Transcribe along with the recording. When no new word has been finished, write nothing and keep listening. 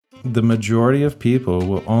The majority of people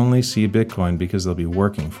will only see Bitcoin because they'll be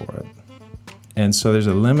working for it. And so there's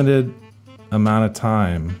a limited amount of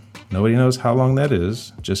time. Nobody knows how long that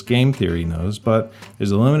is, just game theory knows, but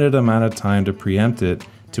there's a limited amount of time to preempt it,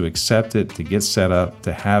 to accept it, to get set up,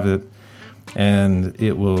 to have it, and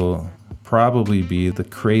it will probably be the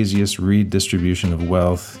craziest redistribution of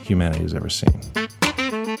wealth humanity has ever seen.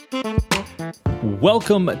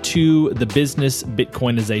 Welcome to the Business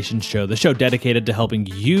Bitcoinization Show, the show dedicated to helping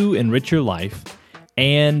you enrich your life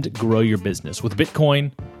and grow your business with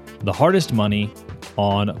Bitcoin, the hardest money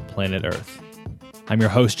on planet Earth. I'm your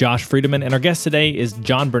host, Josh Friedeman, and our guest today is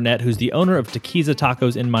John Burnett, who's the owner of Tequiza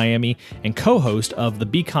Tacos in Miami and co-host of the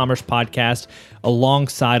B-Commerce podcast,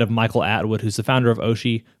 alongside of Michael Atwood, who's the founder of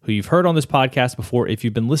Oshi, who you've heard on this podcast before if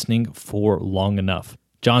you've been listening for long enough.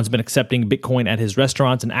 John's been accepting Bitcoin at his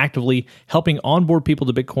restaurants and actively helping onboard people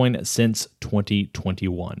to Bitcoin since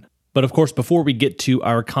 2021. But of course, before we get to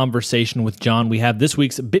our conversation with John, we have this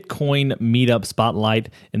week's Bitcoin Meetup Spotlight,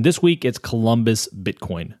 and this week it's Columbus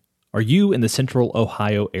Bitcoin. Are you in the Central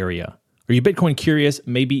Ohio area? Are you Bitcoin curious,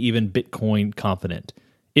 maybe even Bitcoin confident?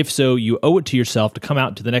 If so, you owe it to yourself to come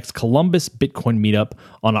out to the next Columbus Bitcoin Meetup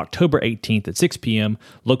on October 18th at 6 p.m.,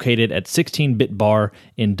 located at 16-Bit Bar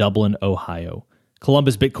in Dublin, Ohio.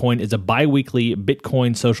 Columbus Bitcoin is a bi-weekly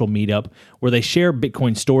Bitcoin social meetup where they share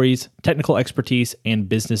Bitcoin stories, technical expertise, and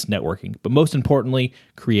business networking, but most importantly,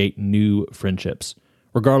 create new friendships.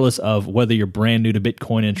 Regardless of whether you're brand new to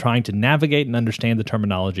Bitcoin and trying to navigate and understand the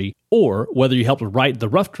terminology, or whether you helped write the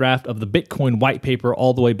rough draft of the Bitcoin white paper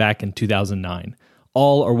all the way back in 2009,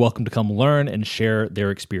 all are welcome to come learn and share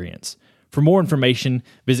their experience. For more information,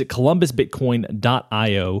 visit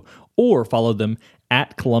columbusbitcoin.io or follow them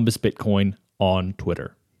at columbusbitcoin on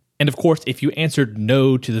Twitter. And of course, if you answered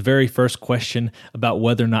no to the very first question about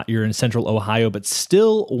whether or not you're in Central Ohio but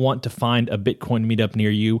still want to find a Bitcoin meetup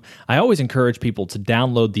near you, I always encourage people to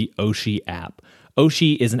download the Oshi app.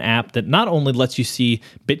 Oshi is an app that not only lets you see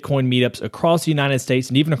Bitcoin meetups across the United States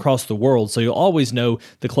and even across the world, so you'll always know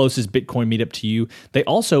the closest Bitcoin meetup to you. They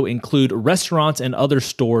also include restaurants and other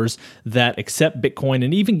stores that accept Bitcoin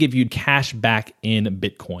and even give you cash back in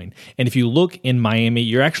Bitcoin. And if you look in Miami,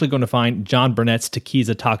 you're actually going to find John Burnett's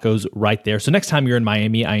Tequiza Tacos right there. So next time you're in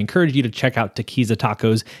Miami, I encourage you to check out Tequiza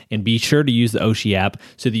Tacos and be sure to use the Oshi app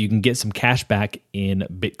so that you can get some cash back in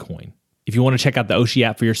Bitcoin. If you want to check out the Oshi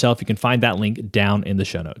app for yourself, you can find that link down in the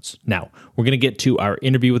show notes. Now, we're going to get to our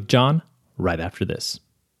interview with John right after this.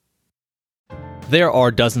 There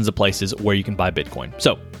are dozens of places where you can buy Bitcoin.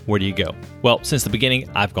 So, where do you go? Well, since the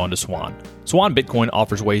beginning, I've gone to Swan. Swan Bitcoin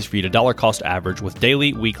offers ways for you to dollar cost average with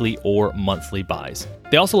daily, weekly, or monthly buys.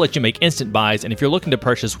 They also let you make instant buys, and if you're looking to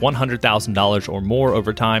purchase $100,000 or more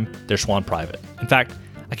over time, they're Swan Private. In fact,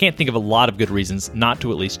 I can't think of a lot of good reasons not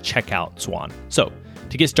to at least check out Swan. So,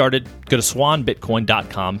 to get started, go to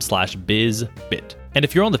swanbitcoin.com/bizbit. And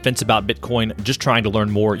if you're on the fence about Bitcoin, just trying to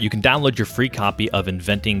learn more, you can download your free copy of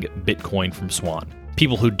Inventing Bitcoin from Swan.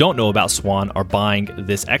 People who don't know about Swan are buying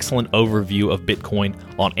this excellent overview of Bitcoin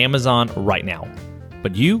on Amazon right now.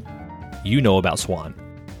 But you know about Swan.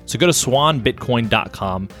 So go to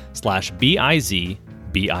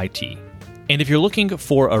swanbitcoin.com/bizbit. And if you're looking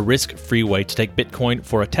for a risk-free way to take Bitcoin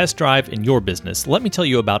for a test drive in your business, let me tell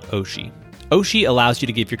you about Oshi. Oshi allows you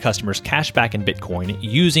to give your customers cash back in Bitcoin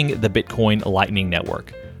using the Bitcoin Lightning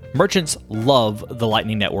Network. Merchants love the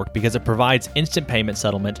Lightning Network because it provides instant payment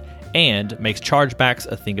settlement and makes chargebacks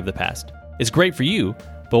a thing of the past. It's great for you,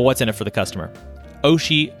 but what's in it for the customer?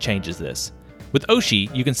 Oshi changes this. With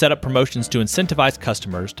Oshi, you can set up promotions to incentivize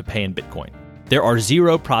customers to pay in Bitcoin. There are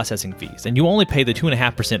zero processing fees, and you only pay the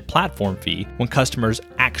 2.5% platform fee when customers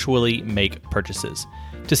actually make purchases.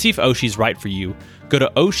 To see if Oshi's right for you, go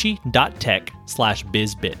to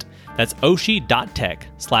oshi.tech/bizbit. That's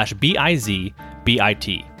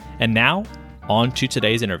oshi.tech/bizbit. And now, on to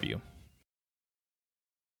today's interview.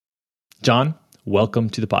 John,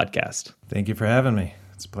 welcome to the podcast. Thank you for having me.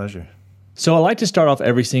 It's a pleasure. So I like to start off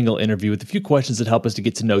every single interview with a few questions that help us to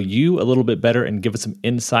get to know you a little bit better and give us some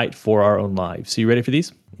insight for our own lives. So you ready for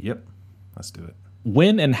these? Yep. Let's do it.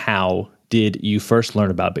 When and how did you first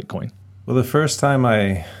learn about Bitcoin? Well, the first time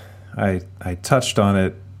I touched on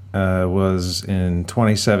it was in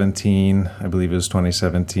 2017. I believe it was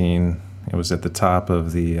 2017. It was at the top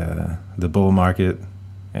of the bull market,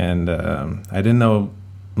 and I didn't know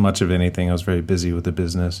much of anything. I was very busy with the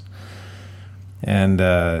business, and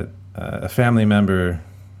a family member,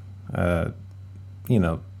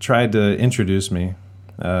 tried to introduce me.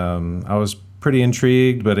 I was pretty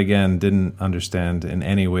intrigued, but again, didn't understand in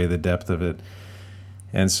any way the depth of it.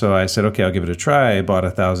 And so I said, okay, I'll give it a try. I bought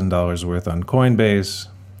 $1,000 worth on Coinbase,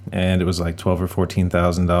 and it was like $12,000 or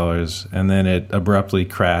 $14,000, and then it abruptly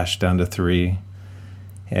crashed down to $3,000.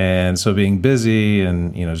 And so being busy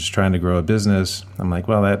and just trying to grow a business, I'm like,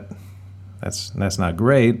 well, that's not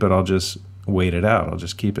great, but I'll just wait it out. I'll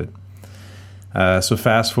just keep it. So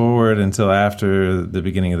fast forward until after the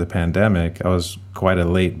beginning of the pandemic, I was quite a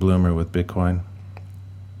late bloomer with Bitcoin.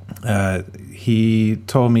 He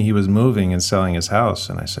told me he was moving and selling his house,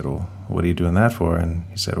 and I said, well, what are you doing that for? And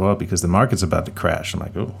he said, well, because the market's about to crash. I'm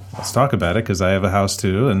like, oh, let's talk about it, because I have a house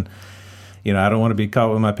too, and I don't want to be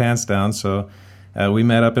caught with my pants down. So we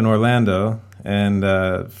met up in Orlando, and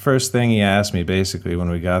first thing he asked me basically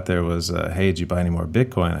when we got there was, hey, did you buy any more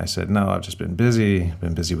Bitcoin? I said, no, I've just been busy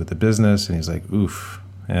with the business. And he's like, oof.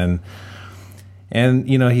 And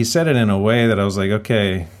he said it in a way that I was like,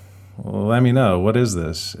 okay, well, let me know, what is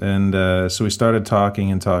this? And so we started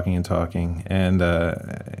talking, and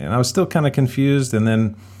I was still kind of confused. And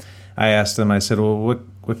then I asked him, I said, well,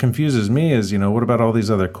 what confuses me is, what about all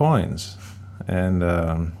these other coins? And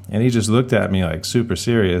he just looked at me like super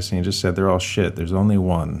serious, and he just said, they're all shit. There's only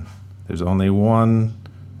one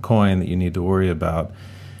coin that you need to worry about.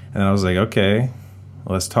 And I was like, okay,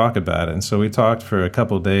 let's talk about it. And so we talked for a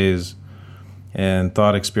couple of days and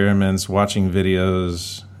thought experiments, watching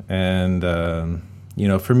videos. And,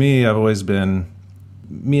 for me,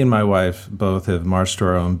 me and my wife both have marched to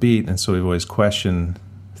our own beat. And so we've always questioned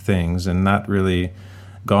things and not really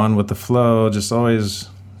gone with the flow, just always,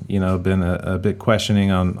 been a bit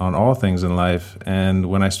questioning on all things in life. And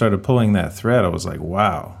when I started pulling that thread, I was like,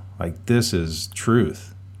 wow, like this is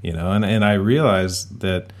truth, and I realized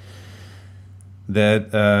that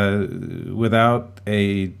without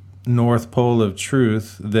a North Pole of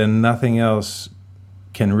truth, then nothing else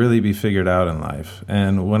can really be figured out in life.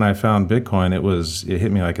 And when I found Bitcoin, it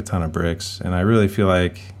hit me like a ton of bricks. And I really feel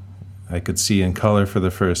like I could see in color for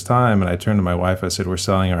the first time. And I turned to my wife, I said, we're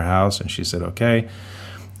selling our house. And she said, okay.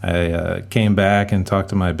 I came back and talked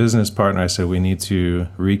to my business partner. I said, we need to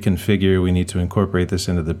reconfigure. We need to incorporate this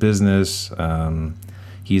into the business.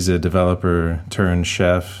 He's a developer turned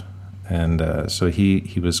chef. And so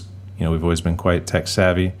he was, we've always been quite tech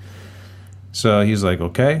savvy. So he's like,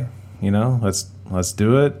 okay, let's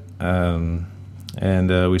do it.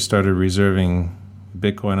 And we started reserving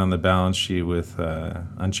Bitcoin on the balance sheet with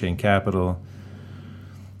Unchained Capital.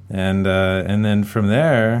 And then from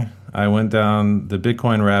there, I went down the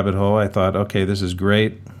Bitcoin rabbit hole. I thought, okay, this is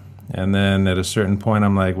great. And then at a certain point,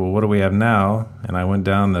 I'm like, well, what do we have now? And I went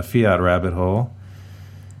down the fiat rabbit hole,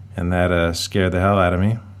 and that scared the hell out of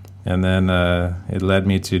me. And then it led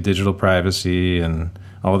me to digital privacy and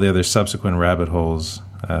all the other subsequent rabbit holes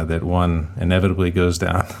that one inevitably goes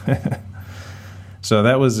down. So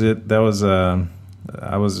that was it. I was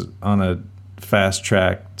on a fast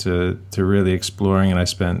track to really exploring, and I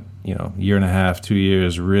spent year and a half, 2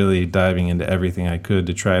 years really diving into everything I could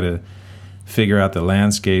to try to figure out the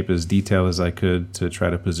landscape as detailed as I could to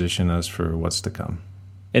try to position us for what's to come.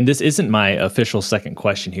 And this isn't my official second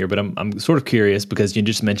question here, but I'm sort of curious because you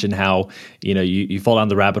just mentioned how you fall down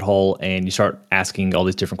the rabbit hole and you start asking all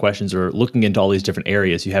these different questions or looking into all these different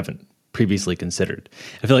areas you haven't previously considered.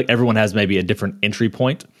 I feel like everyone has maybe a different entry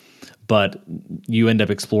point, but you end up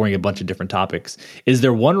exploring a bunch of different topics. Is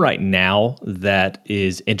there one right now that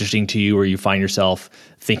is interesting to you, or you find yourself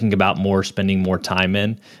thinking about more, spending more time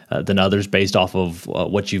in than others based off of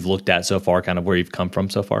what you've looked at so far, kind of where you've come from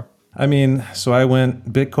so far? I mean, so I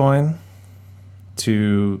went Bitcoin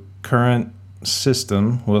to current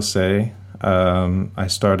system, we'll say. I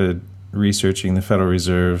started researching the Federal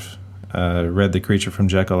Reserve, read The Creature from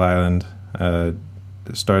Jekyll Island,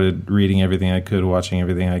 started reading everything I could, watching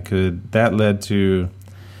everything I could. That led to,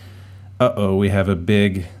 we have a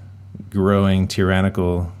big, growing,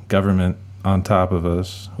 tyrannical government on top of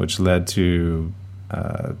us, which led to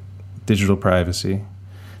digital privacy.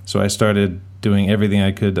 So I started doing everything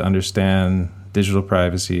I could to understand digital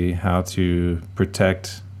privacy, how to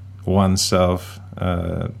protect oneself.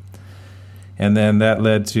 And then that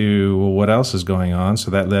led to, well, what else is going on?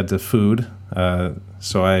 So that led to food.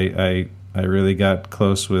 So I really got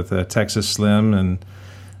close with Texas Slim and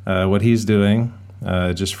what he's doing,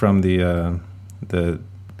 just from the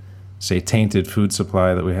say, tainted food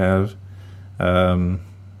supply that we have.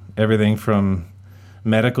 Everything from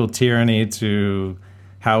medical tyranny to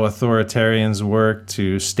how authoritarians work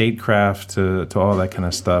to statecraft to all that kind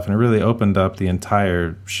of stuff. And it really opened up the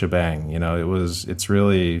entire shebang. It's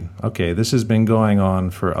really, okay, this has been going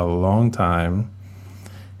on for a long time.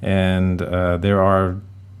 And there are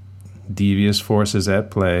devious forces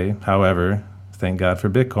at play. However, thank God for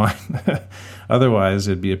Bitcoin. Otherwise,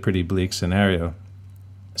 it'd be a pretty bleak scenario.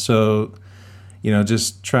 So,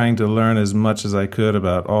 just trying to learn as much as I could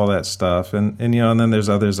about all that stuff. And then there's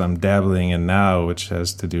others I'm dabbling in now, which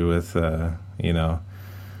has to do with,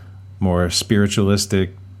 more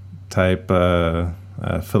spiritualistic type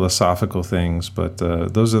philosophical things. But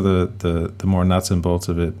those are the more nuts and bolts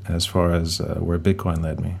of it as far as where Bitcoin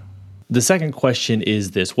led me. The second question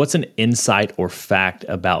is this: what's an insight or fact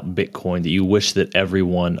about Bitcoin that you wish that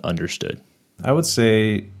everyone understood? I would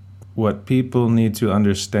say what people need to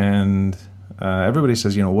understand, everybody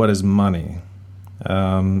says, what is money?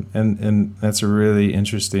 And that's a really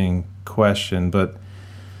interesting question. But,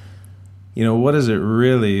 what is it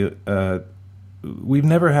really? We've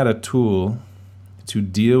never had a tool to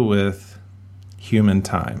deal with human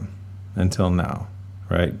time until now.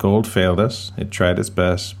 Right? Gold failed us. It tried its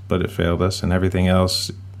best, but it failed us, and everything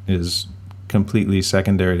else is completely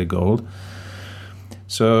secondary to gold.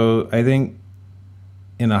 So I think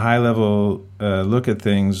in a high-level look at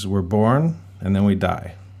things, we're born, and then we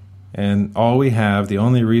die. And all we have, the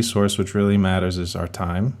only resource which really matters is our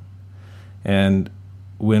time. And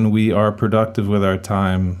when we are productive with our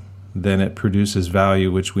time, then it produces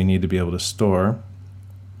value, which we need to be able to store.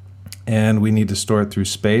 And we need to store it through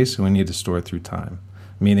space, and we need to store it through time.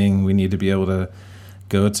 Meaning we need to be able to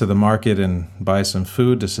go to the market and buy some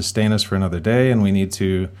food to sustain us for another day, and we need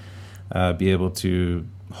to be able to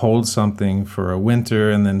hold something for a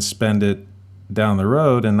winter and then spend it down the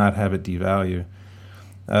road and not have it devalue.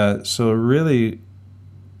 So really,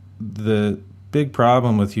 the big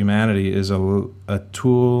problem with humanity is a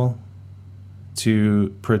tool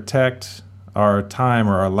to protect our time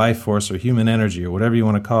or our life force or human energy or whatever you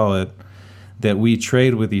want to call it, that we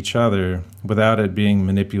trade with each other without it being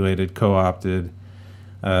manipulated, co-opted,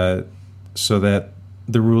 so that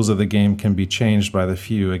the rules of the game can be changed by the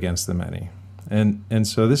few against the many. And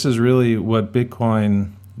so this is really what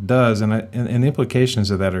Bitcoin does, and the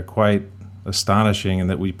implications of that are quite astonishing, and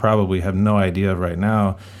that we probably have no idea of right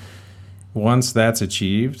now. Once that's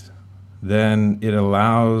achieved, then it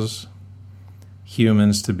allows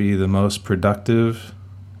humans to be the most productive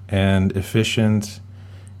and efficient,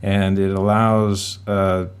 and it allows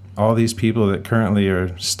all these people that currently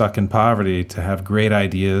are stuck in poverty to have great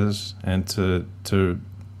ideas and to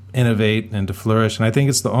innovate and to flourish. And I think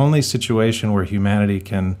it's the only situation where humanity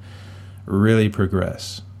can really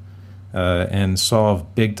progress and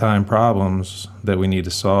solve big-time problems that we need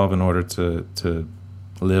to solve in order to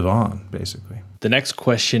live on, basically. The next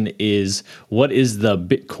question is, what is the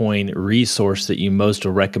Bitcoin resource that you most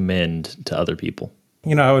recommend to other people?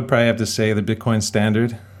 I would probably have to say the Bitcoin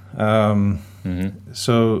Standard.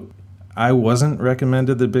 So I wasn't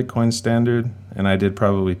recommended the Bitcoin Standard, and I did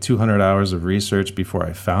probably 200 hours of research before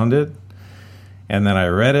I found it. And then I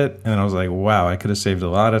read it, and I was like, wow, I could have saved a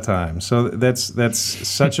lot of time. So that's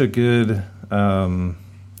such a good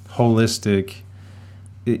holistic,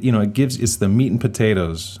 it's the meat and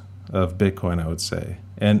potatoes of Bitcoin, I would say.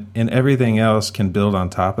 And everything else can build on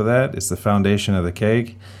top of that. It's the foundation of the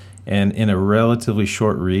cake. And in a relatively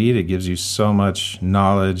short read, it gives you so much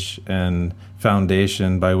knowledge and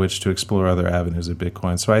foundation by which to explore other avenues of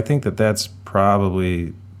Bitcoin. So I think that that's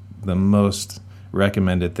probably the most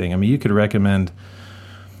recommended thing. I mean, you could recommend,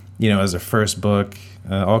 as a first book,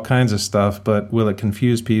 all kinds of stuff, but will it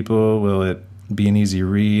confuse people? Will it be an easy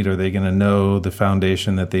read? Are they going to know the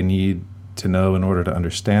foundation that they need to know in order to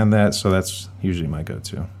understand that? So that's usually my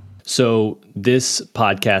go-to. So this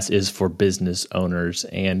podcast is for business owners.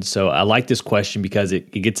 And so I like this question because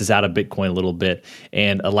it gets us out of Bitcoin a little bit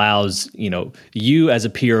and allows, you as a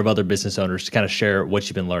peer of other business owners to kind of share what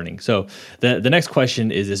you've been learning. So the next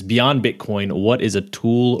question is this: beyond Bitcoin, what is a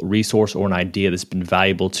tool, resource, or an idea that's been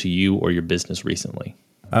valuable to you or your business recently?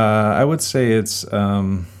 I would say it's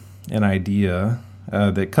an idea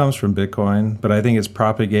that comes from Bitcoin, but I think it's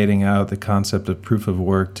propagating out the concept of proof of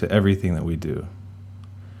work to everything that we do.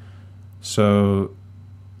 So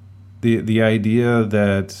the idea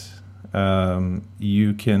that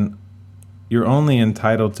you're only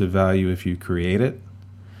entitled to value if you create it.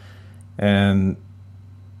 And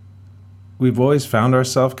we've always found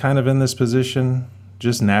ourselves kind of in this position,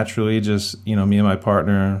 just naturally, me and my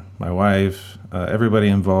partner, my wife, everybody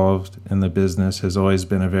involved in the business has always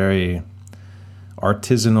been a very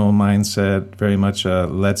artisanal mindset, very much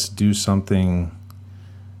let's do something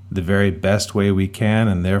the very best way we can,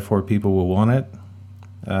 and therefore people will want it.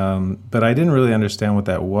 But I didn't really understand what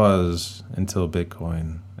that was until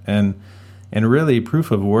Bitcoin. And really,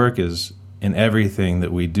 proof of work is in everything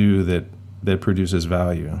that we do that produces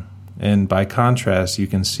value. And by contrast, you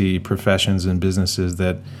can see professions and businesses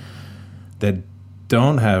that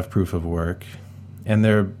don't have proof of work, and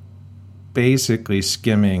they're basically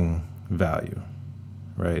skimming value,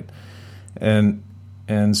 right? And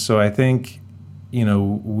so I think,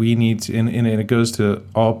 we need to, and it goes to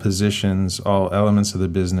all positions, all elements of the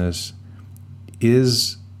business.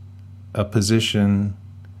 Is a position,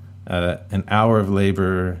 an hour of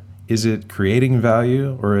labor, is it creating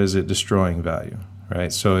value or is it destroying value,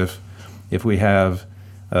 right? So if we have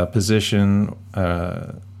a position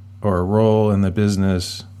or a role in the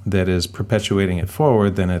business that is perpetuating it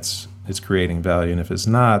forward, then it's creating value. And if it's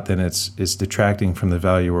not, then it's detracting from the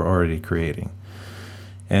value we're already creating.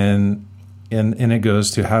 And it goes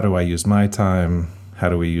to, how do I use my time? How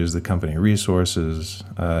do we use the company resources?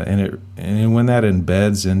 And when that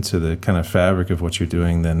embeds into the kind of fabric of what you're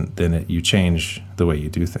doing, then you change the way you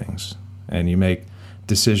do things, and you make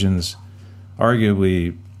decisions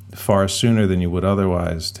arguably far sooner than you would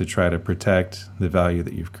otherwise to try to protect the value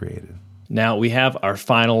that you've created. Now we have our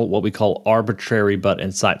final, what we call arbitrary but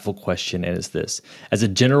insightful question, and it's this. As a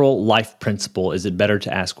general life principle, is it better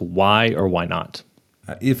to ask why or why not?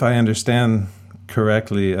 If I understand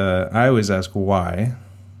correctly, I always ask why,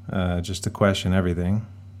 just to question everything,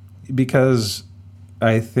 because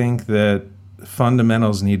I think that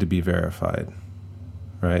fundamentals need to be verified,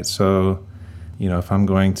 right? So, if I'm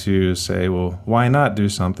going to say, well, why not do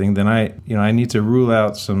something, then I need to rule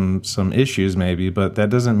out some issues maybe, but that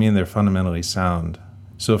doesn't mean they're fundamentally sound.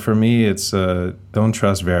 So for me, it's don't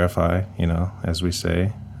trust, verify, as we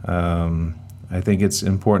say. I think it's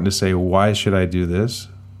important to say, why should I do this?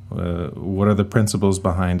 What are the principles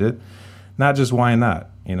behind it? Not just why not.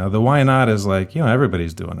 The why not is like,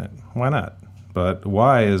 everybody's doing it. Why not? But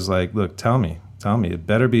why is like, look, tell me. It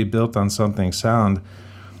better be built on something sound.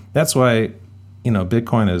 That's why,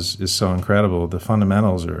 Bitcoin is so incredible. The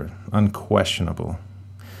fundamentals are unquestionable.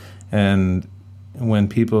 And when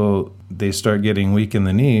people, they start getting weak in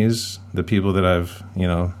the knees, the people that I've,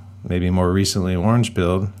 maybe more recently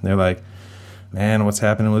orange-pilled, they're like, man, what's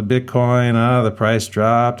happening with Bitcoin? The price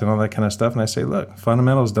dropped and all that kind of stuff. And I say, look,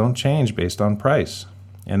 fundamentals don't change based on price.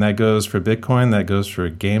 And that goes for Bitcoin, that goes for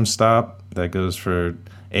GameStop, that goes for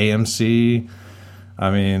AMC.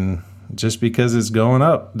 I mean, just because it's going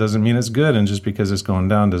up doesn't mean it's good, and just because it's going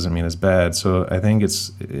down doesn't mean it's bad. So I think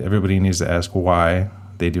everybody needs to ask why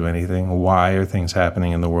they do anything. Why are things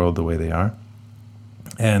happening in the world the way they are?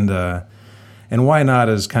 And why not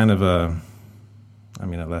is kind of a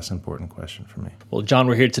less important question for me. Well, John,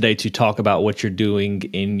 we're here today to talk about what you're doing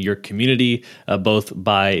in your community, both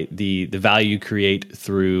by the value you create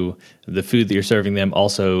through the food that you're serving them,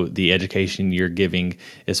 also the education you're giving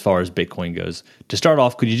as far as Bitcoin goes. To start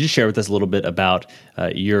off, could you just share with us a little bit about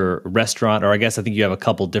your restaurant, or I guess I think you have a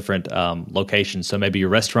couple different locations, so maybe your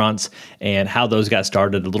restaurants and how those got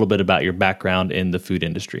started, a little bit about your background in the food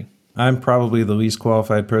industry. I'm probably the least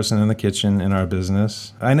qualified person in the kitchen in our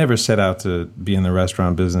business. I never set out to be in the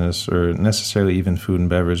restaurant business or necessarily even food and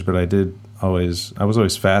beverage, but I was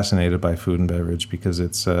always fascinated by food and beverage because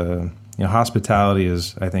it's, hospitality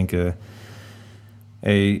is, I think, a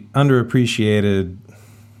underappreciated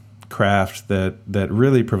craft that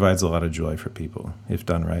really provides a lot of joy for people if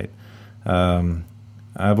done right.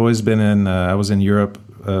 I've always been I was in Europe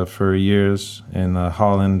for years, in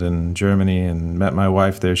Holland and Germany, and met my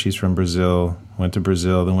wife there. She's from Brazil, went to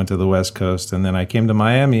Brazil, then went to the West Coast. And then I came to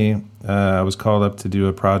Miami. I was called up to do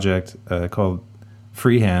a project called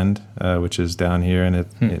Freehand, which is down here. And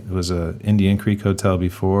it was an Indian Creek hotel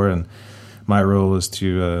before. And my role was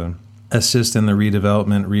to assist in the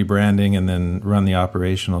redevelopment, rebranding, and then run the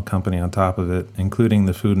operational company on top of it, including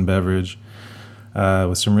the food and beverage,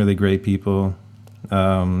 with some really great people.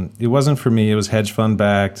 It wasn't for me. It was hedge fund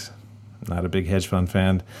backed. Not a big hedge fund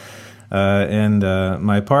fan. And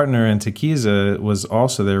my partner in Tequiza was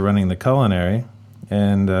also there running the culinary.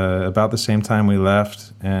 And about the same time we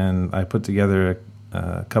left, and I put together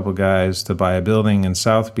a couple guys to buy a building in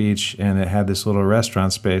South Beach, and it had this little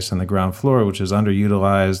restaurant space on the ground floor, which is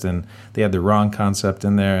underutilized, and they had the wrong concept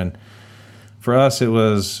in there. And for us, it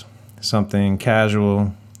was something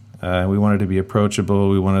casual. We wanted to be approachable.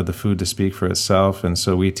 We wanted the food to speak for itself. And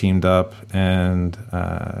so we teamed up, and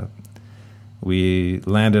we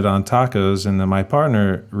landed on tacos. And then my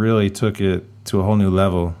partner really took it to a whole new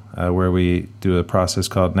level, where we do a process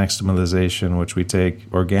called nixtamalization, which we take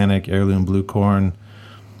organic heirloom blue corn,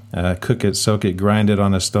 cook it, soak it, grind it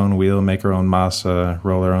on a stone wheel, make our own masa,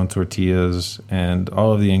 roll our own tortillas, and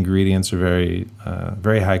all of the ingredients are very,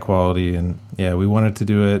 very high quality. And yeah, we wanted to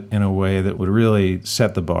do it in a way that would really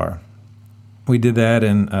set the bar. We did that,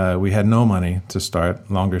 and we had no money to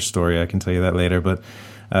start. Longer story, I can tell you that later. But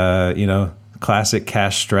classic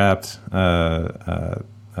cash-strapped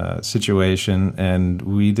situation, and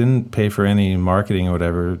we didn't pay for any marketing or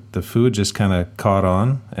whatever. The food just kind of caught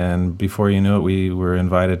on, and before you knew it, we were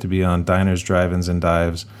invited to be on diners, drive-ins, and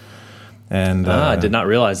dives. And I did not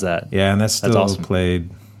realize that. Yeah, and that's still awesome. played,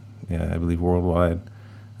 I believe, worldwide.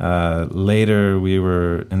 Later, we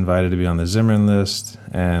were invited to be on the Zimmern list,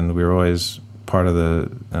 and we were always part of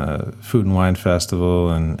the Food and Wine Festival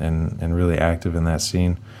and really active in that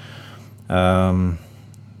scene.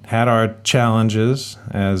 Had our challenges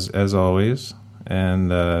as always, and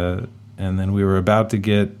then we're about to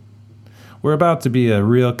be a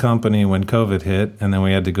real company when COVID hit, and then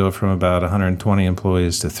we had to go from about 120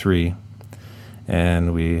 employees to 3,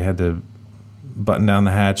 and we had to button down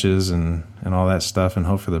the hatches and all that stuff and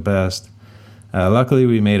hope for the best. Luckily,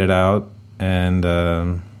 we made it out, and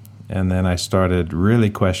then I started really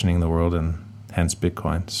questioning the world, and hence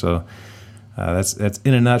Bitcoin. So that's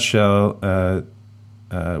in a nutshell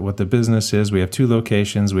what the business is. We have 2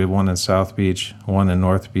 locations. We have one in South Beach, one in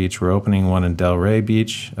North Beach. We're opening one in Delray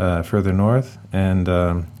Beach, further north, and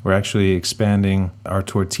we're actually expanding our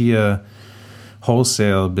tortilla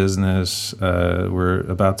wholesale business. We're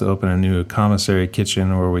about to open a new commissary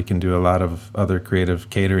kitchen where we can do a lot of other creative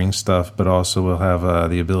catering stuff, but also we'll have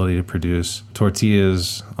the ability to produce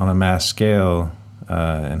tortillas on a mass scale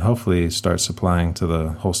and hopefully start supplying to the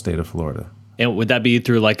whole state of Florida. And would that be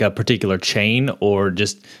through like a particular chain, or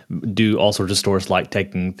just do all sorts of stores like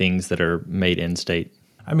taking things that are made in state?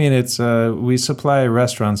 I mean, it's we supply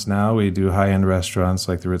restaurants now. We do high-end restaurants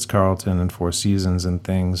like the Ritz-Carlton and Four Seasons and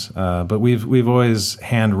things. But we've always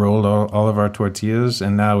hand-rolled all of our tortillas,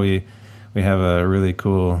 and now we have a really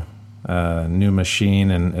cool new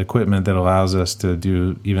machine and equipment that allows us to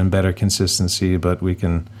do even better consistency. But we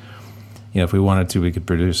can, if we wanted to, we could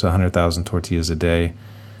produce 100,000 tortillas a day,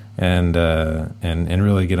 and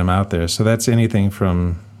really get them out there. So that's anything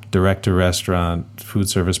from direct to restaurant, food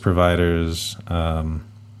service providers.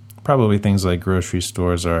 Probably things like grocery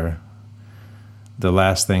stores are the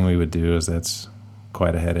last thing we would do, as that's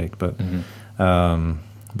quite a headache. But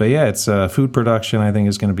yeah, it's food production. I think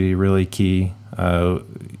is going to be really key.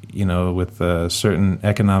 With certain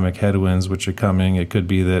economic headwinds which are coming, it could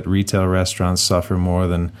be that retail restaurants suffer more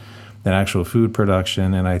than actual food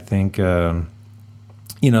production. And I think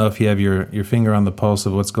if you have your finger on the pulse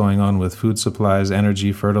of what's going on with food supplies,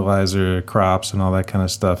 energy, fertilizer, crops, and all that kind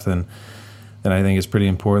of stuff, then I think it's pretty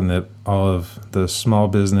important that all of the small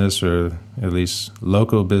business, or at least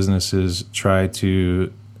local businesses, try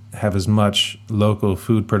to have as much local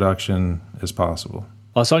food production as possible.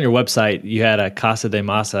 I saw on your website you had a Casa de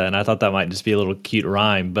Masa, and I thought that might just be a little cute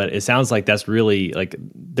rhyme, but it sounds like that's really, like,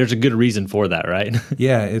 there's a good reason for that, right?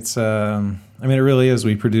 Yeah, it's, it really is.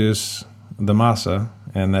 We produce the masa,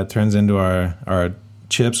 and that turns into our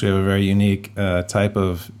chips. We have a very unique type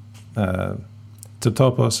of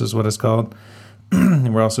totopos is what it's called.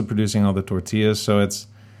 And we're also producing all the tortillas. So it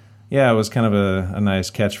was kind of a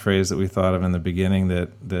nice catchphrase that we thought of in the beginning, that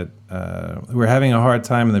we're having a hard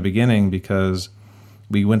time in the beginning because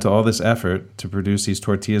we went to all this effort to produce these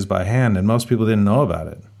tortillas by hand, and most people didn't know about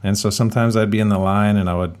it. And so sometimes I'd be in the line and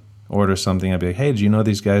I would order something. I'd be like, hey, do you know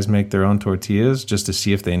these guys make their own tortillas? Just to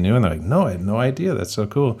see if they knew. And they're like, no, I had no idea. That's so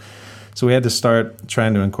cool. So we had to start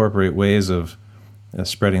trying to incorporate ways of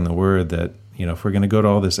spreading the word that, if we're going to go to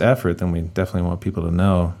all this effort, then we definitely want people to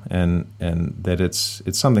know, and that it's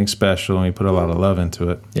something special, and we put a lot of love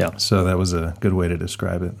into it. Yeah. So that was a good way to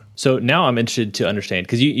describe it. So now I'm interested to understand,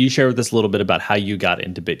 because you share with us a little bit about how you got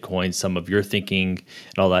into Bitcoin, some of your thinking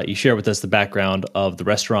and all that. You share with us the background of the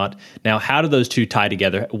restaurant. Now, how do those two tie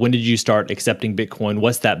together? When did you start accepting Bitcoin?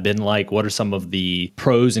 What's that been like? What are some of the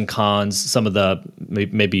pros and cons, some of the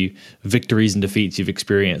maybe victories and defeats you've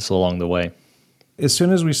experienced along the way? As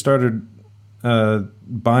soon as we started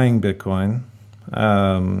buying Bitcoin,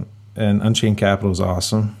 and Unchained Capital is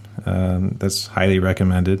awesome. That's highly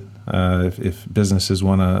recommended. If businesses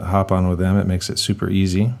want to hop on with them, it makes it super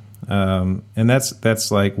easy. And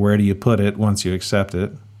that's like, where do you put it once you accept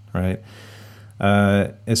it, right?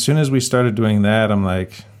 As soon as we started doing that, I'm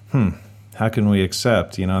like, how can we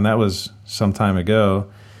accept? And that was some time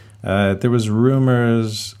ago. There was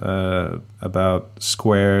rumors about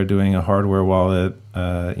Square doing a hardware wallet.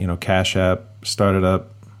 Cash App started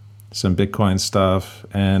up some Bitcoin stuff,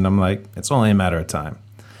 and I'm like, it's only a matter of time.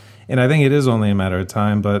 And I think it is only a matter of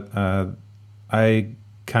time, but I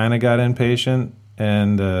kind of got impatient,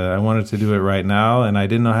 and I wanted to do it right now, and I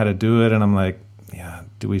didn't know how to do it, and I'm like,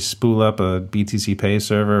 do we spool up a BTC Pay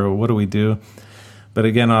server, or what do we do? But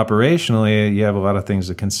again, operationally, you have a lot of things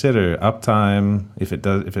to consider. Uptime, if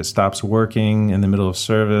it stops working in the middle of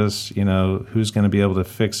service, who's going to be able to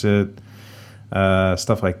fix it,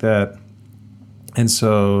 stuff like that. And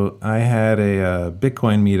so I had a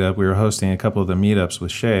Bitcoin meetup. We were hosting a couple of the meetups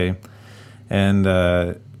with Shay, and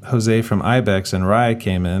Jose from Ibex and Rye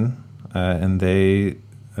came in, and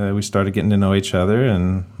we started getting to know each other,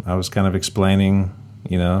 and I was kind of explaining,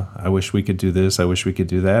 I wish we could do this, I wish we could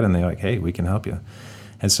do that, and they're like, hey, we can help you.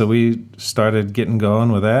 And so we started getting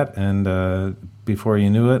going with that, and before you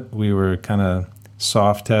knew it, we were kind of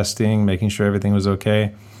soft testing, making sure everything was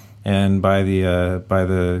okay. And by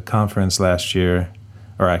the conference last year,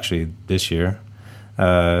 or actually this year,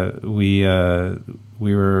 we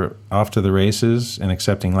were off to the races and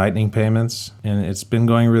accepting Lightning payments, and it's been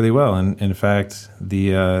going really well. And in fact,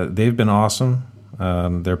 they've been awesome.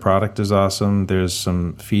 Their product is awesome. There's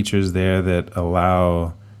some features there that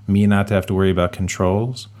allow me not to have to worry about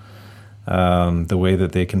controls, the way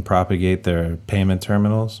that they can propagate their payment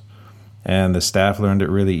terminals. And the staff learned it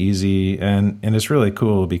really easy. And it's really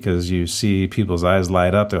cool because you see people's eyes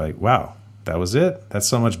light up. They're like, wow, that was it? That's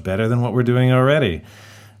so much better than what we're doing already.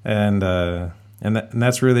 And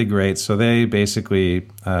that's really great. So they basically,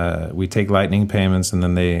 we take Lightning payments, and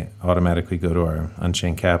then they automatically go to our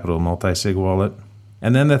Unchained Capital multi-sig wallet.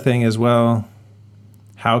 And then the thing is, well,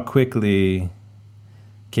 how quickly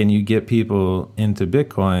can you get people into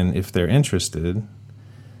Bitcoin if they're interested?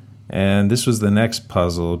 And this was the next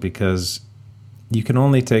puzzle, because you can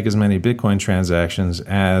only take as many Bitcoin transactions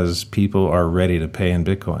as people are ready to pay in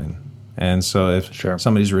Bitcoin. And so if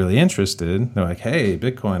somebody's really interested, they're like, hey,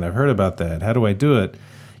 Bitcoin, I've heard about that. How do I do it?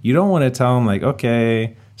 You don't want to tell them, like,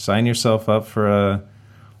 okay, sign yourself up for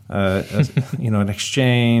an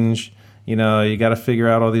exchange. You got to figure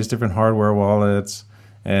out all these different hardware wallets,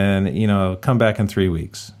 and, come back in 3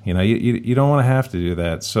 weeks. You don't want to have to do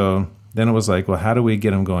that. So then it was like, well, how do we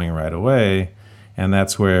get them going right away? And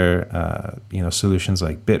that's where, solutions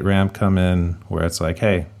like Bitramp come in, where it's like,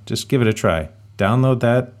 hey, just give it a try. Download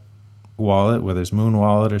that wallet, whether it's Moon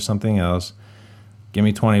Wallet or something else. Give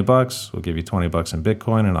me $20. We'll give you $20 in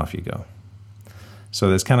Bitcoin, and off you go. So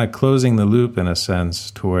there's kind of closing the loop in a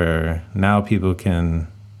sense, to where now people can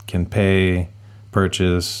pay,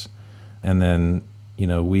 purchase, and then,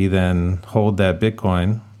 we then hold that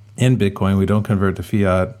Bitcoin. In Bitcoin, we don't convert to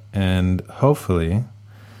fiat, and hopefully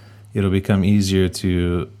it'll become easier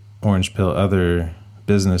to orange pill other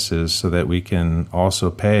businesses so that we can also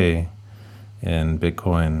pay in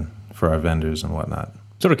Bitcoin for our vendors and whatnot.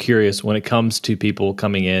 Sort of curious, when it comes to people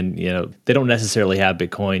coming in, they don't necessarily have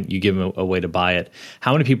Bitcoin, you give them a way to buy it.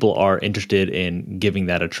 How many people are interested in giving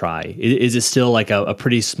that a try? Is it still like a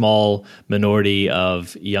pretty small minority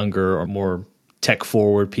of younger or more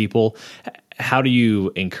tech-forward people? How do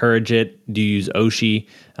you encourage it? Do you use Oshi?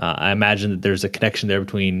 I imagine that there's a connection there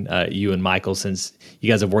between you and Michael, since you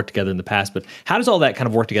guys have worked together in the past. But how does all that kind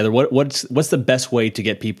of work together? What's the best way to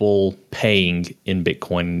get people paying in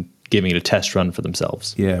Bitcoin, giving it a test run for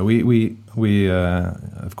themselves? Yeah, we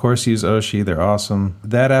of course use Oshi. They're awesome.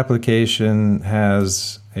 That application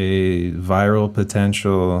has a viral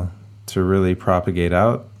potential to really propagate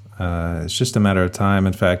out. It's just a matter of time.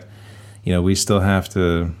 In fact, we still have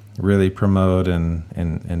to really promote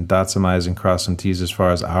and dot some I's and cross some T's as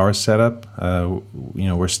far as our setup.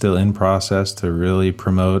 We're still in process to really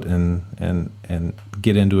promote and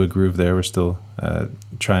get into a groove there. We're still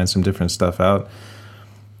trying some different stuff out.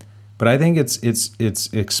 But I think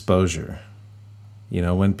it's exposure.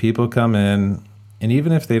 When people come in, and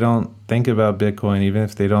even if they don't think about Bitcoin, even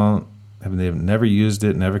if they've never used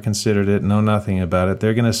it, never considered it, know nothing about it,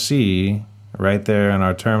 they're going to see right there in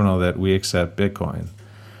our terminal that we accept Bitcoin.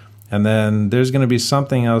 And then there's going to be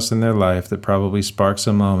something else in their life that probably sparks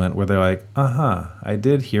a moment where they're like, I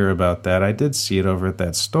did hear about that. I did see it over at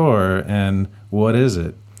that store. And what is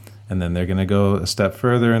it? And then they're going to go a step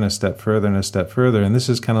further and a step further and a step further. And this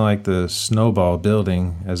is kind of like the snowball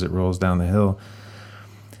building as it rolls down the hill.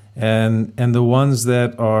 And the ones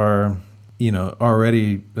that are,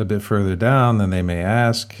 already a bit further down, then they may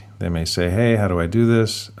ask, they may say, hey, how do I do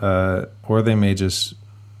this? Or they may just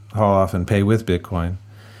haul off and pay with Bitcoin.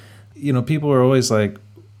 People are always like,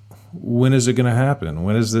 when is it going to happen?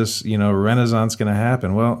 When is this, renaissance going to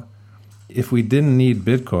happen? Well, if we didn't need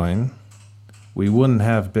Bitcoin, we wouldn't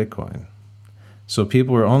have Bitcoin. So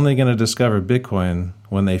people are only going to discover Bitcoin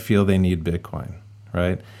when they feel they need Bitcoin,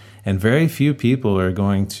 right? And very few people are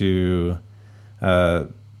going to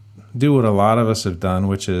do what a lot of us have done,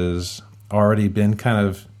 which is already been kind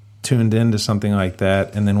of tuned into something like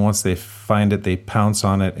that, and then once they find it, they pounce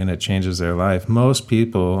on it and it changes their life. Most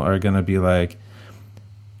people are going to be like,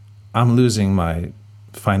 I'm losing my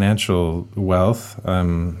financial wealth.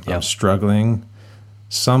 I'm struggling.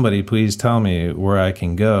 somebody please tell me where I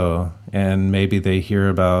can go. And maybe they hear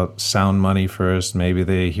about sound money first, maybe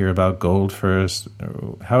they hear about gold first,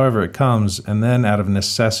 however it comes. And then out of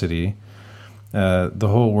necessity, the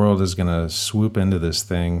whole world is going to swoop into this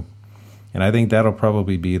thing. And I think that'll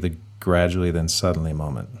probably be the gradually then suddenly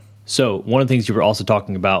moment. So one of the things you were also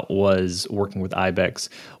talking about was working with IBEX.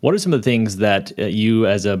 What are some of the things that you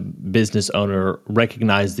as a business owner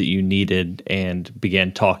recognized that you needed and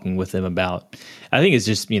began talking with them about? I think it's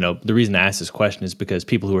just, the reason I ask this question is because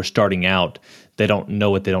people who are starting out, they don't know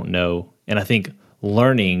what they don't know. And I think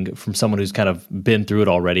learning from someone who's kind of been through it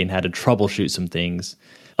already and had to troubleshoot some things,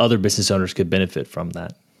 other business owners could benefit from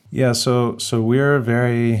that. Yeah, so we're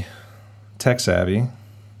very tech savvy.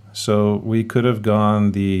 So we could have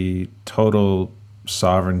gone the total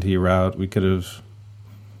sovereignty route. We could have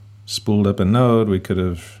spooled up a node. We could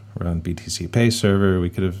have run BTC Pay Server. We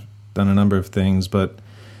could have done a number of things, but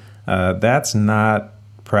that's not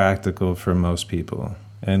practical for most people.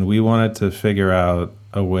 And we wanted to figure out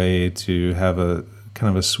a way to have a kind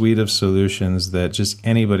of a suite of solutions that just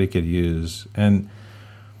anybody could use. And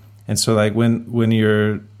so like when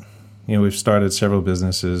you're, we've started several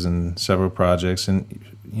businesses and several projects, and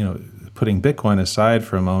putting Bitcoin aside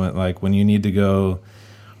for a moment, like when you need to go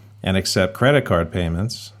and accept credit card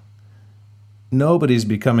payments, nobody's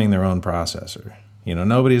becoming their own processor.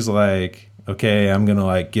 Nobody's like, okay, I'm going to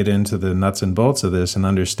like get into the nuts and bolts of this and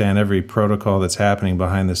understand every protocol that's happening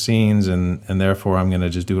behind the scenes, and therefore I'm going to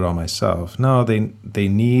just do it all myself. No, they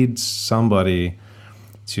need somebody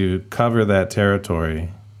to cover that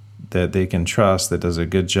territory that they can trust, that does a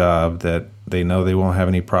good job, that they know they won't have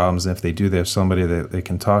any problems. And if they do, they have somebody that they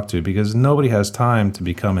can talk to, because nobody has time to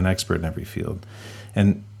become an expert in every field.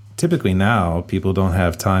 And typically now, people don't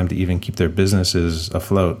have time to even keep their businesses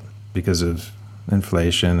afloat because of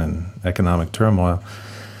inflation and economic turmoil.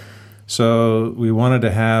 So we wanted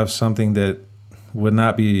to have something that would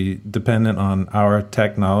not be dependent on our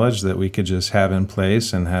tech knowledge, that we could just have in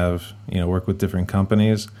place and have, work with different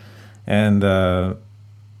companies. And so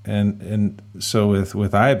with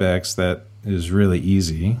IBEX, that is really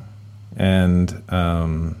easy, and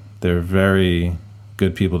they're very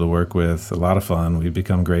good people to work with. A lot of fun. We've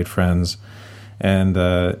become great friends, and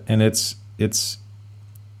it's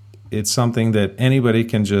something that anybody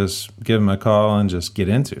can just give them a call and just get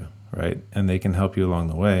into, right? And they can help you along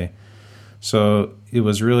the way. So it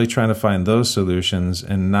was really trying to find those solutions,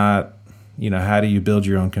 and not, how do you build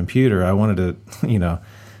your own computer? I wanted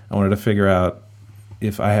to figure out,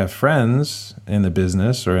 if I have friends in the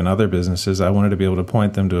business or in other businesses, I wanted to be able to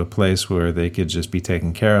point them to a place where they could just be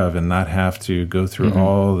taken care of and not have to go through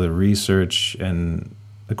all the research and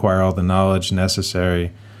acquire all the knowledge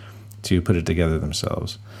necessary to put it together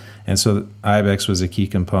themselves. And so IBEX was a key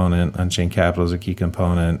component, Unchained Capital is a key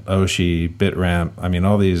component, Oshi, BitRamp.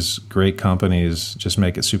 All these great companies just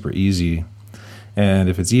make it super easy. And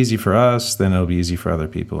if it's easy for us, then it'll be easy for other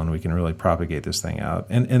people, and we can really propagate this thing out.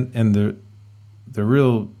 And the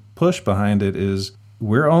real push behind it is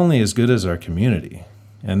we're only as good as our community.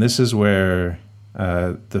 And this is where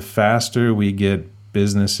the faster we get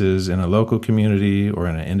businesses in a local community or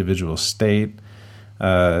in an individual state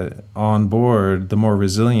on board, the more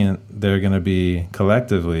resilient they're going to be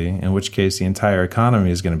collectively, in which case the entire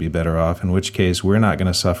economy is going to be better off, in which case we're not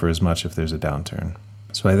going to suffer as much if there's a downturn.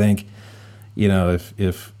 So I think,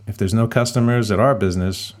 if there's no customers at our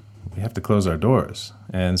business, we have to close our doors.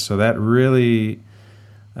 And so that really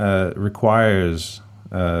requires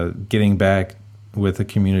getting back with the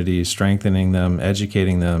community, strengthening them,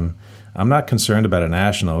 educating them. I'm not concerned about a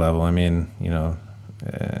national level.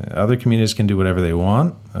 Other communities can do whatever they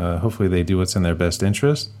want. Hopefully they do what's in their best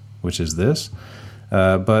interest, which is this.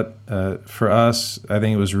 But for us, I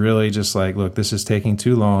think it was really just like, look, this is taking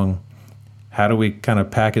too long. How do we kind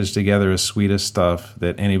of package together a suite of stuff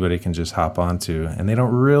that anybody can just hop onto? And they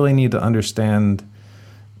don't really need to understand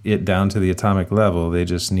it down to the atomic level. They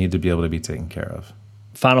just need to be able to be taken care of.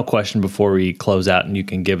 Final question before we close out, and you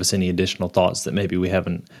can give us any additional thoughts that maybe we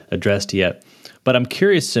haven't addressed yet. But I'm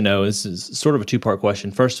curious to know, this is sort of a two-part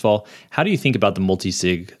question. First of all, how do you think about the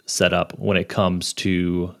multi-sig setup when it comes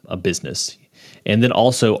to a business? And then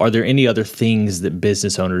also, are there any other things that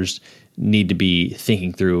business owners need to be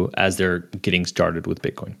thinking through as they're getting started with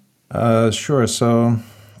Bitcoin? Sure. So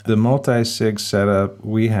the multi-sig setup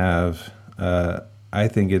we have, I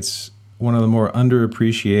think it's one of the more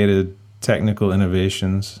underappreciated technical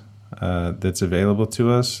innovations that's available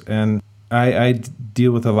to us. And I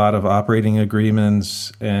deal with a lot of operating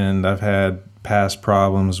agreements, and I've had past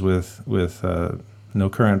problems with no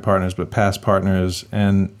current partners, but past partners.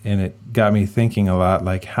 And it got me thinking a lot,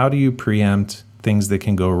 like, how do you preempt things that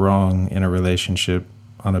can go wrong in a relationship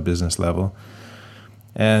on a business level.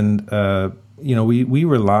 And, we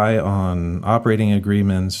rely on operating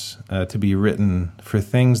agreements to be written for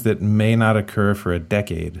things that may not occur for a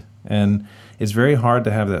decade. And it's very hard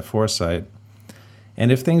to have that foresight.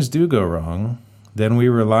 And if things do go wrong, then we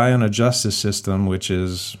rely on a justice system which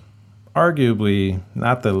is arguably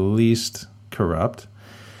not the least corrupt.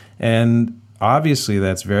 And obviously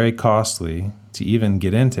that's very costly to even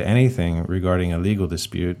get into anything regarding a legal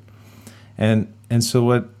dispute. And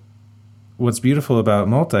so what's beautiful about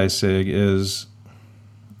multi-sig is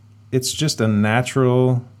it's just a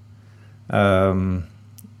natural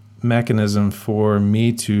mechanism for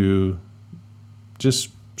me to just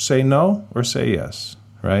say no or say yes,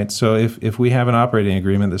 right? So if we have an operating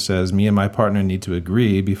agreement that says me and my partner need to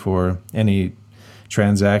agree before any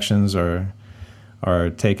transactions are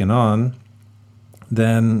taken on,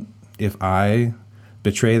 then if I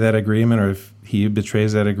betray that agreement or if he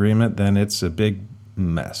betrays that agreement, then it's a big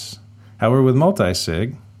mess. However, with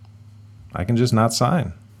multi-sig, I can just not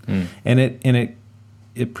sign. And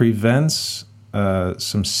it prevents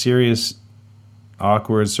some serious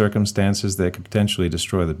awkward circumstances that could potentially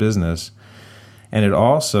destroy the business. And it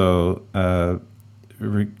also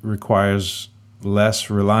requires less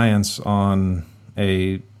reliance on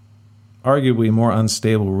a arguably more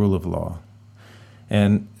unstable rule of law.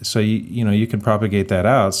 And so you can propagate that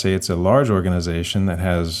out. Say it's a large organization that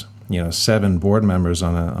has 7 board members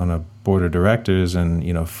on a board of directors,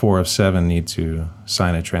 and 4 of 7 need to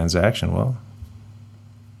sign a transaction. Well,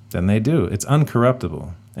 then they do. It's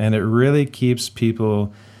uncorruptible, and it really keeps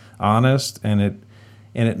people honest, and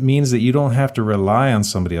it means that you don't have to rely on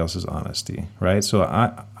somebody else's honesty, right? So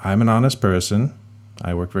I'm an honest person.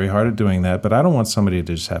 I work very hard at doing that, but I don't want somebody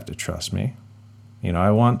to just have to trust me.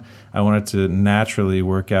 I want it to naturally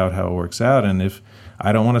work out how it works out. And if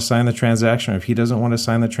I don't want to sign the transaction, or if he doesn't want to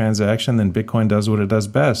sign the transaction, then Bitcoin does what it does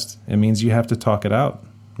best. It means you have to talk it out.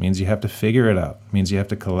 It means you have to figure it out. It means you have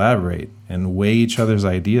to collaborate and weigh each other's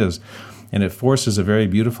ideas. And it forces a very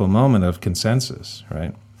beautiful moment of consensus,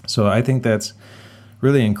 right? So I think that's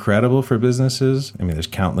really incredible for businesses. I mean, there's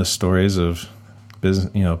countless stories of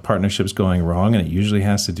business, partnerships going wrong, and it usually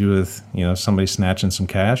has to do with, somebody snatching some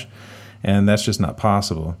cash. And that's just not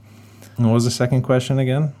possible. And what was the second question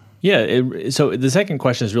again? Yeah, so the second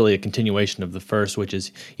question is really a continuation of the first, which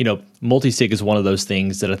is, multi-sig is one of those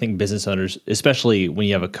things that I think business owners, especially when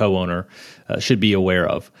you have a co-owner, should be aware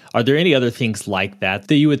of. Are there any other things like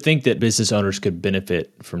that you would think that business owners could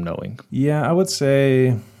benefit from knowing? Yeah, I would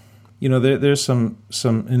say, there's some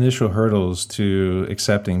initial hurdles to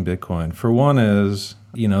accepting Bitcoin. For one is,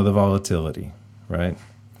 the volatility, right?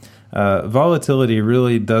 Volatility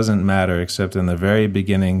really doesn't matter except in the very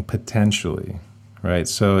beginning, potentially, right?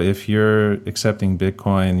 So if you're accepting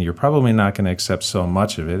Bitcoin, you're probably not going to accept so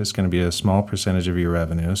much of it. It's going to be a small percentage of your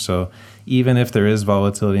revenue. So even if there is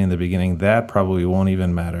volatility in the beginning, that probably won't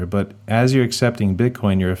even matter. But as you're accepting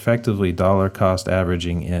Bitcoin, you're effectively dollar cost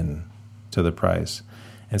averaging in to the price.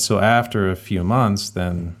 And so after a few months,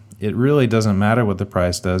 then it really doesn't matter what the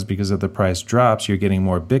price does, because if the price drops, you're getting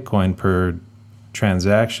more Bitcoin per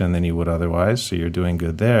transaction than you would otherwise, so you're doing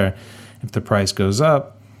good there. If the price goes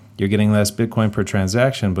up, you're getting less Bitcoin per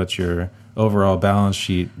transaction, but your overall balance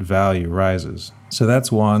sheet value rises. So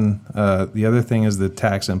that's one. The other thing is the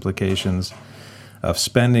tax implications of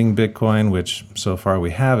spending Bitcoin, which so far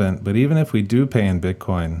we haven't. But even if we do pay in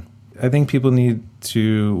Bitcoin, I think people need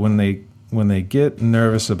to, when they get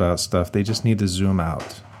nervous about stuff, they just need to zoom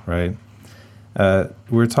out, right?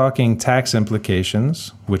 We're talking tax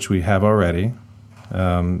implications, which we have already.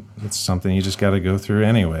 It's something you just got to go through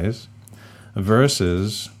anyways,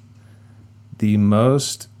 versus the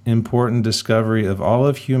most important discovery of all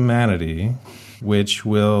of humanity, which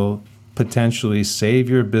will potentially save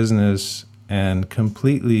your business and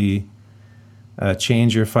completely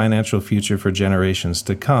change your financial future for generations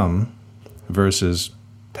to come, versus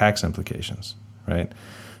tax implications, right?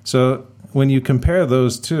 So when you compare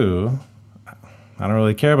those two, I don't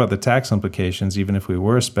really care about the tax implications, even if we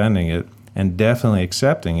were spending it. And definitely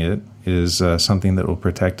accepting it is something that will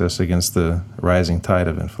protect us against the rising tide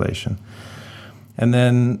of inflation. And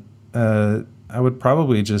then I would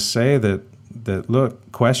probably just say that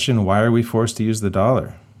look, question, why are we forced to use the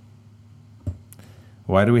dollar?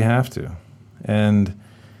 Why do we have to? And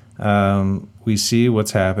we see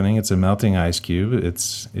what's happening. It's a melting ice cube.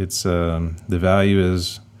 It's the value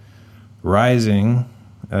is rising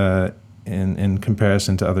in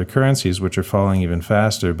comparison to other currencies, which are falling even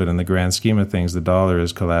faster. But in the grand scheme of things, the dollar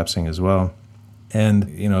is collapsing as well. And,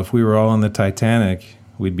 if we were all on the Titanic,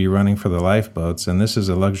 we'd be running for the lifeboats. And this is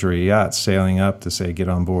a luxury yacht sailing up to say, get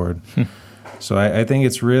on board. So I think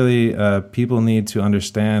it's really people need to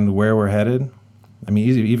understand where we're headed. I mean,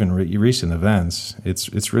 even recent events,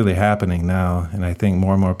 it's really happening now, and I think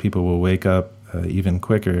more and more people will wake up even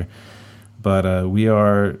quicker. But we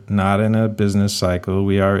are not in a business cycle.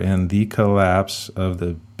 We are in the collapse of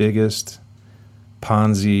the biggest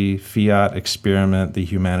Ponzi fiat experiment that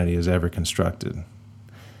humanity has ever constructed.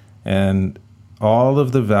 And all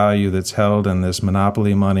of the value that's held in this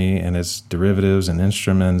monopoly money and its derivatives and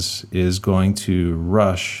instruments is going to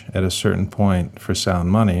rush at a certain point for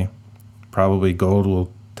sound money. Probably gold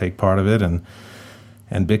will take part of it, and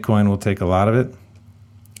Bitcoin will take a lot of it.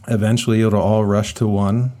 Eventually, it'll all rush to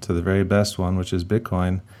the very best one, which is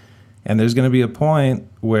Bitcoin. And there's going to be a point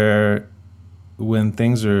where when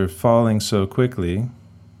things are falling so quickly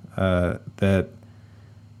that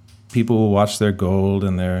people will watch their gold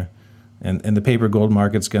and the paper gold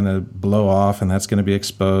market's going to blow off, and that's going to be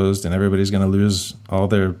exposed, and everybody's going to lose all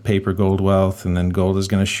their paper gold wealth, and then gold is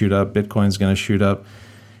going to shoot up, Bitcoin's going to shoot up.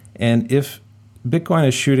 And if Bitcoin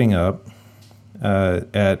is shooting up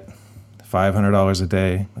at $500 a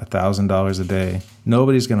day, $1,000 a day,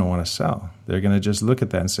 nobody's going to want to sell. They're going to just look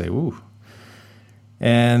at that and say, ooh.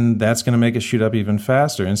 And that's going to make it shoot up even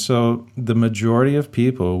faster. And so the majority of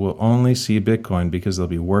people will only see Bitcoin because they'll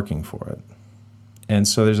be working for it. And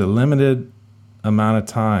so there's a limited amount of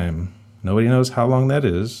time. Nobody knows how long that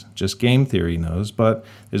is. Just game theory knows. But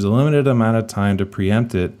there's a limited amount of time to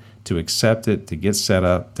preempt it, to accept it, to get set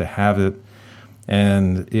up, to have it.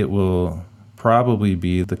 And it will probably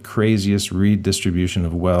be the craziest redistribution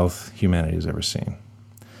of wealth humanity has ever seen.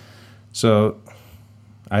 So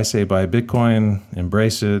I say buy Bitcoin,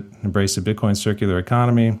 embrace the Bitcoin circular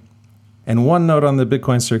economy. And one note on the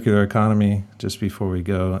Bitcoin circular economy, just before we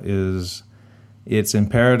go, is it's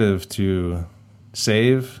imperative to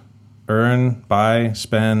save, earn, buy,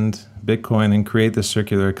 spend Bitcoin and create this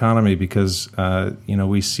circular economy because,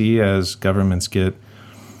 we see as governments get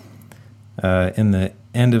in the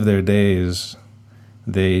end of their days,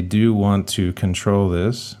 they do want to control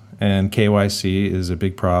this, and KYC is a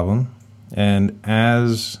big problem. And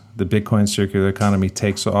as the Bitcoin circular economy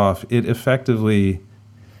takes off, it effectively,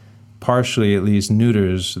 partially at least,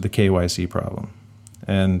 neuters the KYC problem.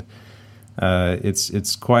 And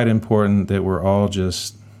it's quite important that we're all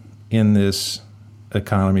just in this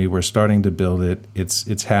economy. We're starting to build it.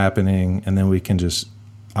 It's happening, and then we can just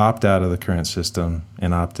opt out of the current system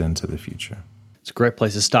and opt into the future. It's a great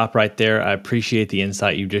place to stop right there. I appreciate the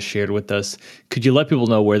insight you just shared with us. Could you let people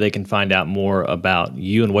know where they can find out more about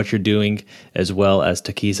you and what you're doing, as well as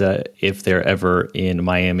Tequiza, if they're ever in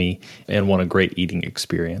Miami and want a great eating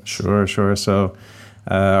experience? Sure. So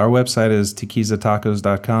our website is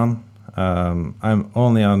tequizatacos.com. I'm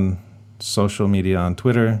only on social media on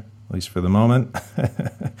Twitter, at least for the moment.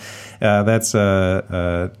 That's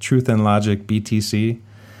Truth and Logic BTC.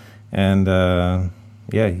 And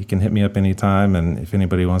you can hit me up anytime. And if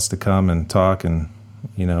anybody wants to come and talk and,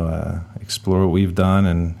 explore what we've done,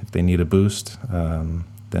 and if they need a boost, then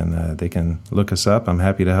they can look us up. I'm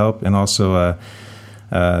happy to help. And also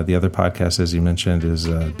the other podcast, as you mentioned, is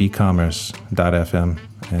bcommerce.fm.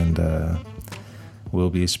 And we'll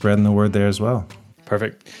be spreading the word there as well.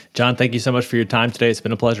 Perfect. John, thank you so much for your time today. It's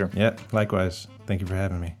been a pleasure. Yeah, likewise. Thank you for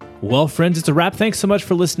having me. Well, friends, it's a wrap. Thanks so much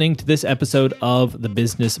for listening to this episode of the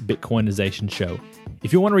Business Bitcoinization Show.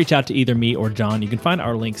 If you want to reach out to either me or John, you can find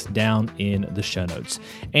our links down in the show notes.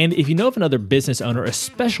 And if you know of another business owner,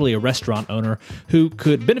 especially a restaurant owner, who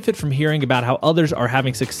could benefit from hearing about how others are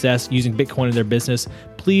having success using Bitcoin in their business,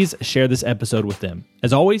 please share this episode with them.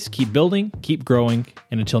 As always, keep building, keep growing,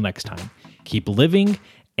 and until next time, keep living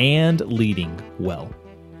and leading well.